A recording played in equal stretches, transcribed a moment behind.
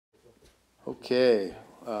Okay,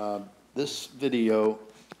 this video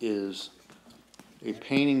is a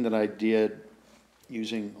painting that I did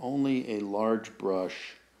using only a large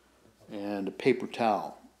brush and a paper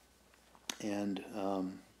towel. And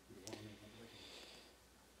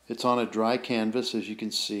it's on a dry canvas, as you can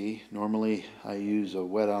see. Normally I use a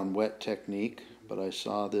wet on wet technique, but I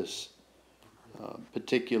saw this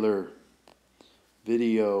particular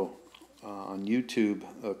video on YouTube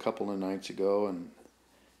a couple of nights ago, and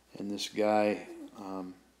this guy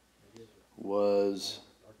was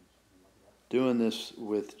doing this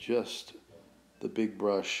with just the big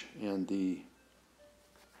brush and the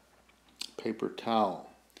paper towel.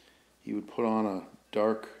 He would put on a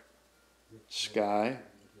dark sky,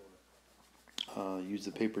 use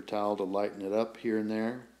the paper towel to lighten it up here and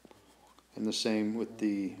there, and the same with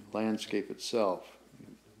the landscape itself.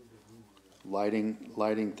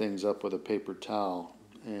 Lighting things up with a paper towel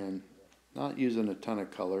and not using a ton of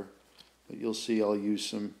color, but you'll see I'll use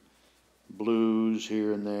some blues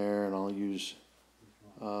here and there, and I'll use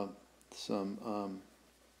some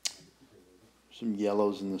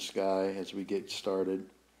yellows in the sky as we get started,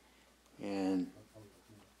 and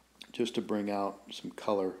just to bring out some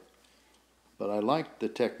color. But I like the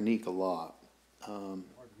technique a lot, and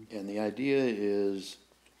the idea is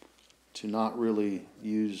to not really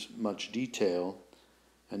use much detail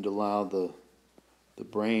and allow the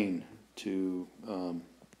brain to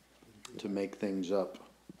make things up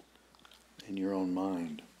in your own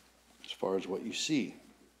mind as far as what you see.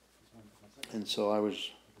 And so I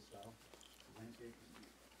was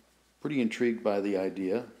pretty intrigued by the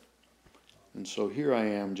idea, and so here I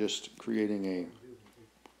am just creating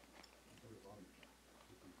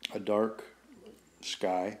a dark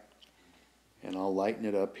sky, and I'll lighten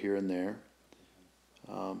it up here and there,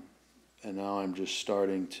 and now I'm just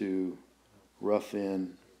starting to rough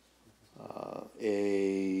in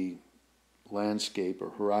a landscape or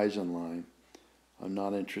horizon line. I'm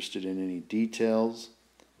not interested in any details,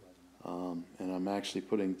 and I'm actually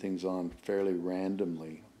putting things on fairly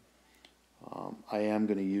randomly. I am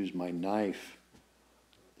going to use my knife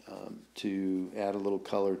to add a little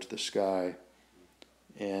color to the sky,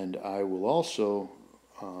 and I will also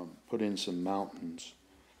put in some mountains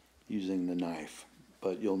using the knife.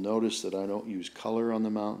 But you'll notice that I don't use color on the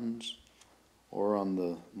mountains or on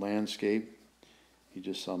the landscape. You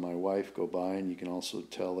just saw my wife go by, and you can also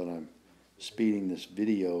tell that I'm speeding this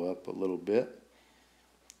video up a little bit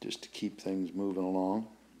just to keep things moving along.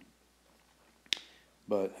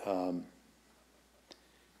 But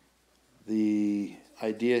the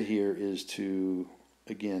idea here is to,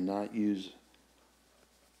 again, not use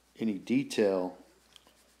any detail,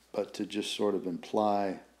 but to just sort of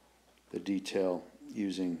imply the detail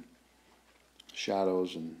using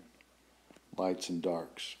shadows and lights and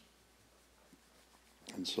darks.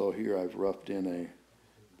 And so here I've roughed in a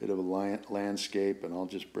bit of a landscape, and I'll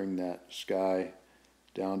just bring that sky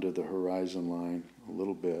down to the horizon line a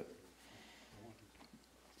little bit.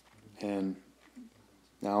 And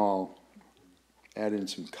now I'll add in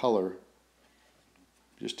some color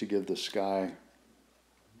just to give the sky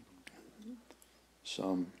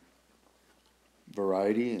some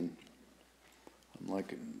variety, and I'm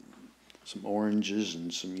liking some oranges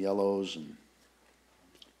and some yellows, and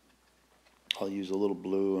I'll use a little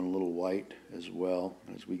blue and a little white as well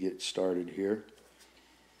as we get started here.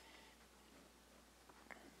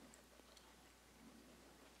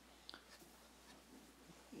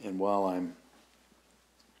 And while I'm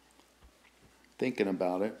thinking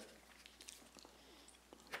about it,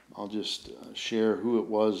 I'll just share who it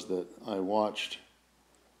was that I watched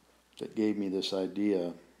that gave me this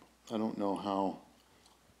idea. I don't know how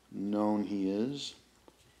known he is,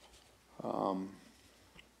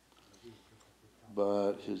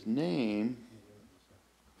 but his name,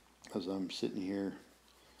 as I'm sitting here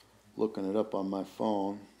looking it up on my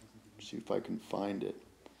phone, see if I can find it.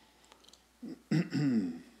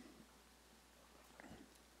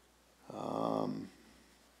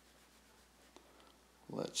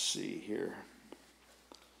 Let's see here.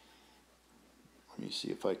 Let me see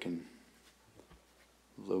if I can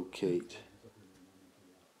locate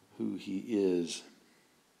who he is.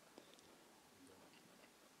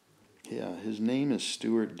 Yeah, his name is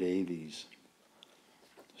Stuart Davies.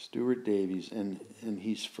 Stuart Davies, and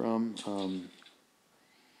he's from,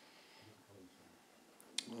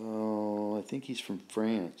 I think he's from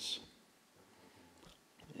France.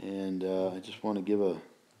 And I just want to give a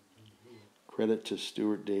credit to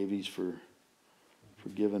Stuart Davies for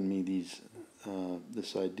giving me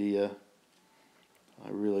this idea. I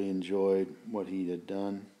really enjoyed what he had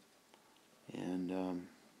done, and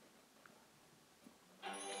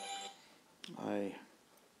I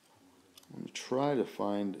try to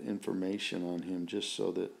find information on him just so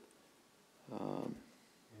that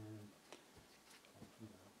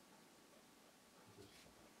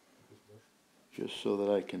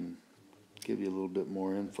I can give you a little bit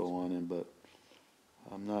more info on him, but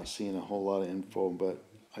I'm not seeing a whole lot of info, but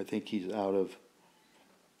I think he's out of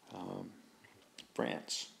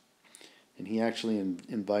France. And he actually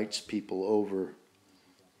invites people over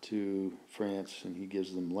to France and he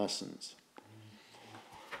gives them lessons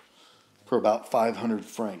for about 500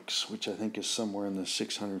 francs, which I think is somewhere in the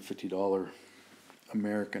 $650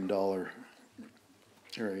 American dollar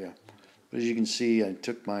area. But as you can see, I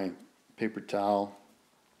took my paper towel,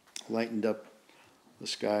 lightened up the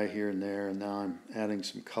sky here and there, and now I'm adding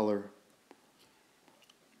some color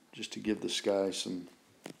just to give the sky some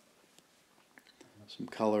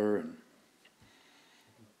color, and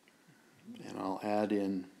I'll add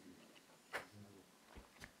in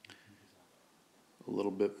a little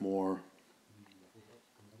bit more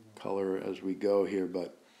color as we go here,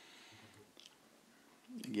 but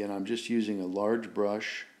again, I'm just using a large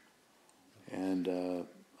brush, and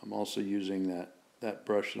I'm also using that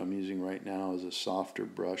brush that I'm using right now is a softer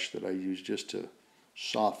brush that I use just to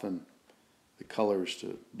soften the colors,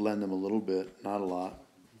 to blend them a little bit, not a lot,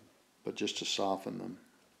 but just to soften them.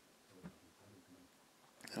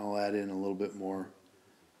 And I'll add in a little bit more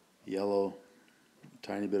yellow, a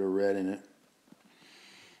tiny bit of red in it.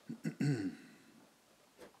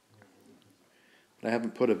 But I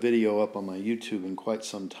haven't put a video up on my YouTube in quite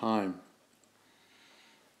some time.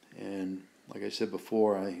 And like I said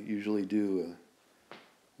before, I usually do a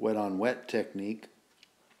wet on wet technique.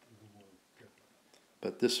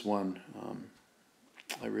 But this one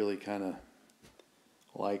I really kind of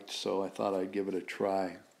liked, so I thought I'd give it a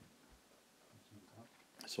try.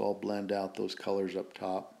 So I'll blend out those colors up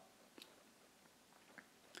top.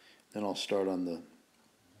 Then I'll start on the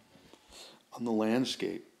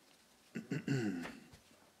landscape,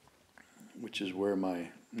 which is where my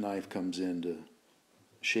knife comes in to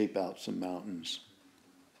shape out some mountains.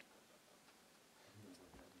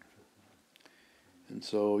 And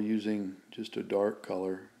so using just a dark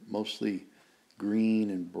color, mostly green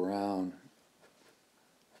and brown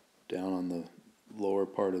down on the lower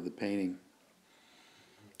part of the painting,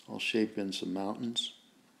 I'll shape in some mountains.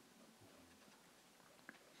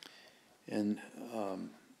 And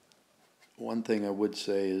one thing I would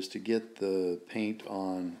say is to get the paint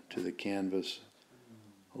on to the canvas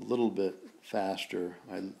a little bit faster.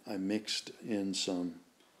 I mixed in some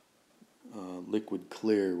liquid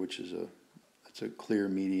clear, which is it's a clear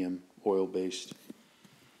medium, oil-based.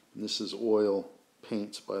 And this is oil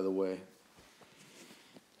paints, by the way.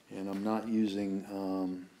 And I'm not using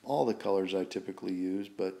all the colors I typically use,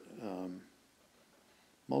 but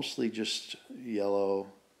mostly just yellow,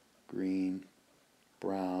 green,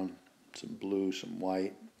 brown, some blue, some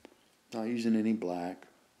white. Not using any black.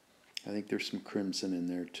 I think there's some crimson in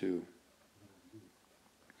there too.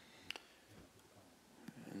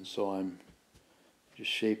 And so I'm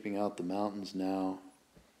just shaping out the mountains now.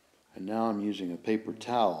 And now I'm using a paper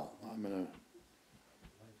towel. I'm going to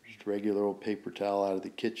just regular old paper towel out of the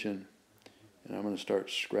kitchen, and I'm going to start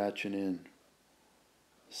scratching in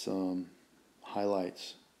some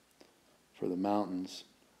highlights for the mountains,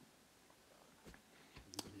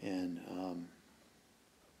 and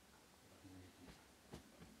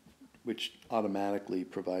which automatically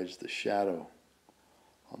provides the shadow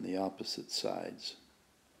on the opposite sides.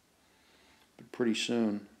 But pretty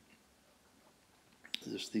soon,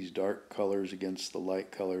 these dark colors against the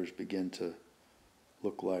light colors begin to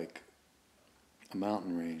look like a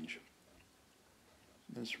mountain range.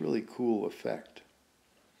 And it's a really cool effect.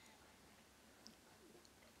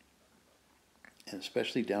 And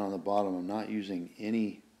especially down on the bottom, I'm not using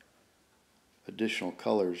any additional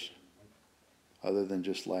colors other than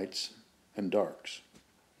just lights and darks.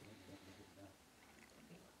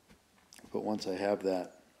 But once I have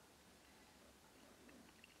that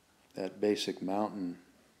basic mountain,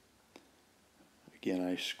 again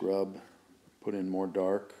I scrub, put in more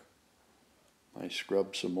dark. I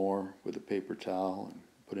scrub some more with a paper towel and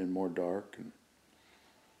put in more dark. And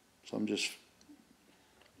so I'm just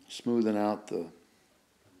smoothing out the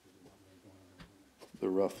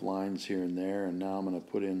rough lines here and there, and now I'm going to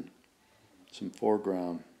put in some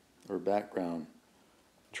foreground or background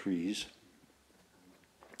trees.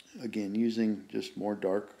 Again, using just more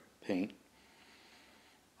dark paint,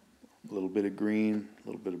 a little bit of green, a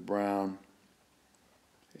little bit of brown,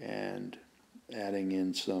 and adding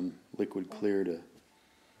in some liquid clear to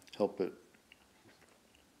help it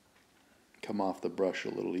come off the brush a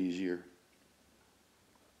little easier.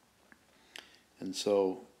 And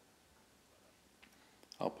so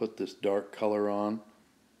I'll put this dark color on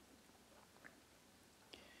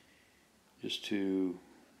just to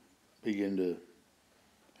begin to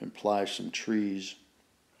imply some trees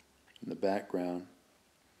in the background.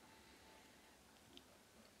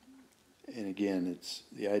 And again, it's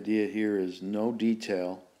the idea here is no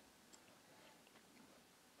detail,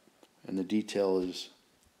 and the detail is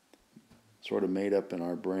sort of made up in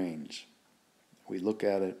our brains. We look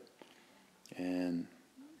at it and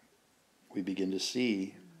we begin to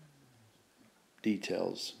see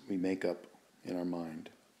details we make up in our mind.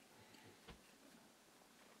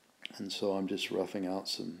 And so I'm just roughing out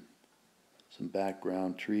some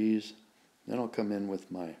background trees. Then I'll come in with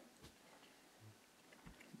my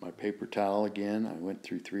paper towel again. I went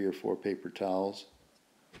through 3 or 4 paper towels,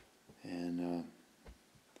 and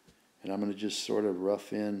I'm going to just sort of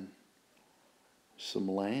rough in some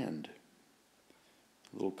land,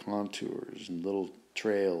 little contours and little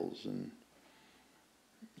trails and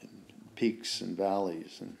peaks and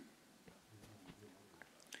valleys, and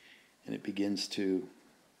it begins to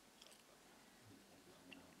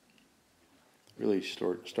really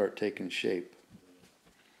start taking shape.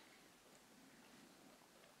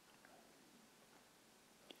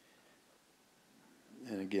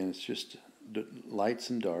 And again, it's just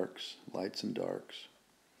lights and darks, but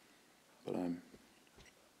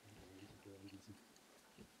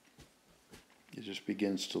it just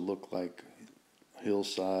begins to look like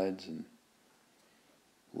hillsides and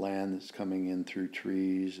land that's coming in through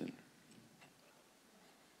trees. And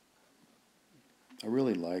I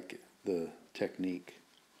really like the technique.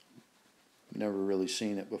 Never really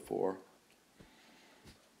seen it before.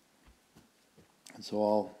 And so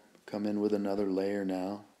I'll come in with another layer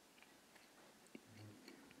now.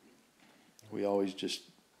 We always just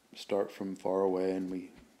start from far away and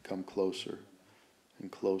we come closer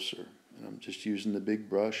and closer. And I'm just using the big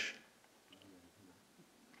brush,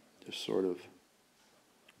 just sort of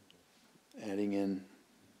adding in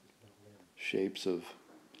shapes of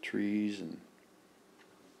trees and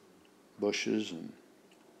bushes and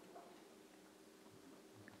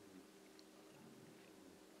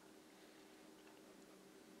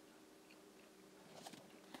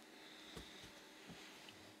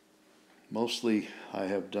mostly I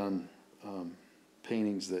have done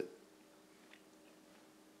paintings that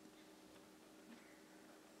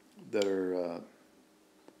are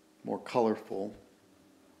more colorful,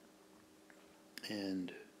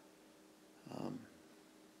 and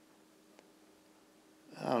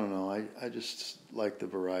I don't know, I just like the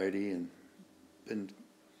variety and been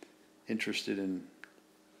interested in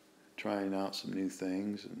trying out some new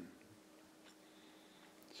things. And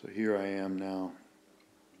so here I am now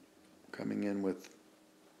coming in with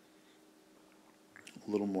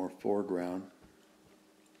a little more foreground,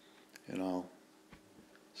 and I'll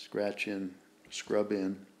scrub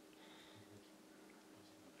in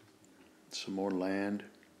some more land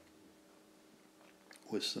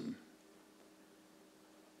with some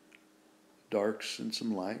darks and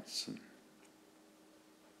some lights, and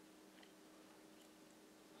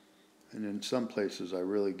in some places I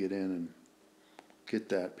really get in and get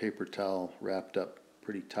that paper towel wrapped up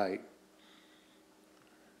pretty tight,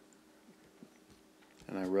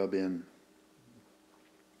 and I rub in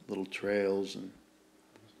little trails and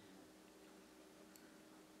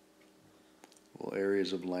little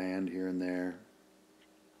areas of land here and there.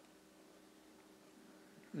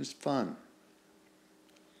 It's fun.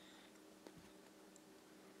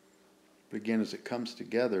 But again, as it comes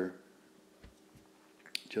together,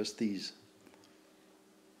 just these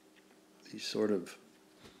sort of,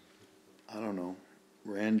 I don't know,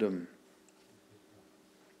 random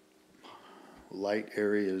light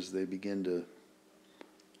areas, they begin to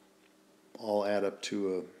all add up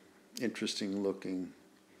to a interesting looking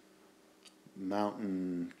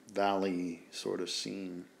mountain valley sort of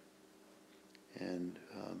scene. And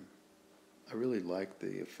I really like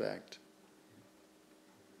the effect.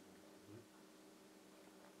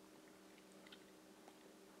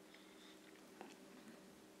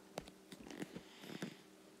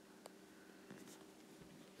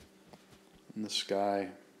 In the sky,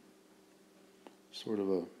 sort of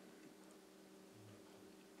a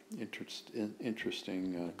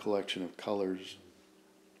interesting collection of colors.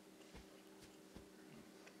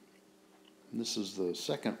 And this is the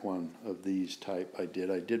second one of these type I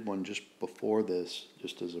did. I did one just before this,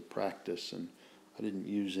 just as a practice, and I didn't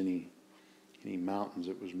use any mountains.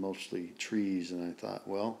 It was mostly trees, and I thought,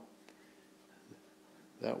 well,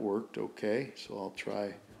 that worked okay, so I'll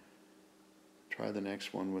try the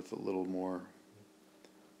next one with a little more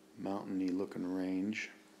mountainy looking range.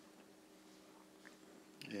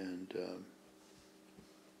 And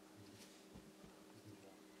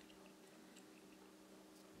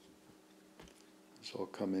So I'll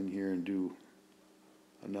come in here and do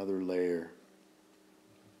another layer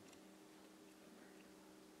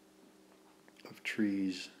of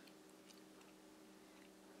trees.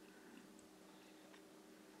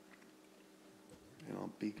 And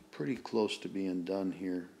I'll be pretty close to being done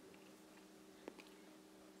here.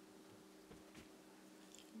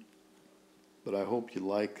 But I hope you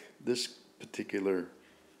like this particular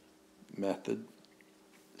method.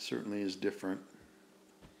 It certainly is different.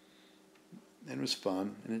 And it was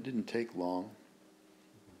fun, and it didn't take long.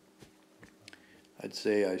 I'd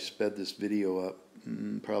say I sped this video up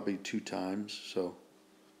probably 2 times, so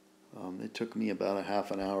it took me about a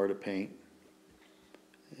half an hour to paint.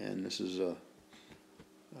 And this is a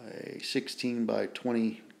 16 by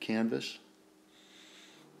 20 canvas.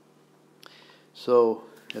 So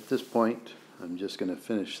at this point, I'm just going to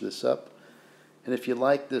finish this up. And if you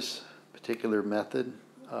like this particular method,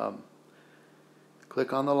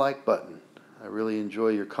 click on the like button. I really enjoy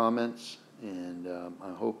your comments, and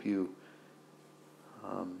I hope you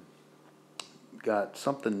got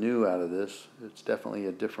something new out of this. It's definitely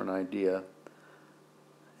a different idea.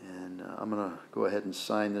 And I'm going to go ahead and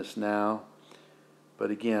sign this now.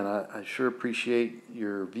 But again, I sure appreciate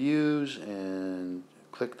your views, and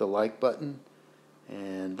click the like button.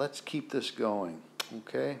 And let's keep this going,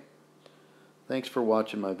 okay? Thanks for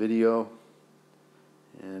watching my video,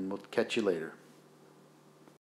 and we'll catch you later.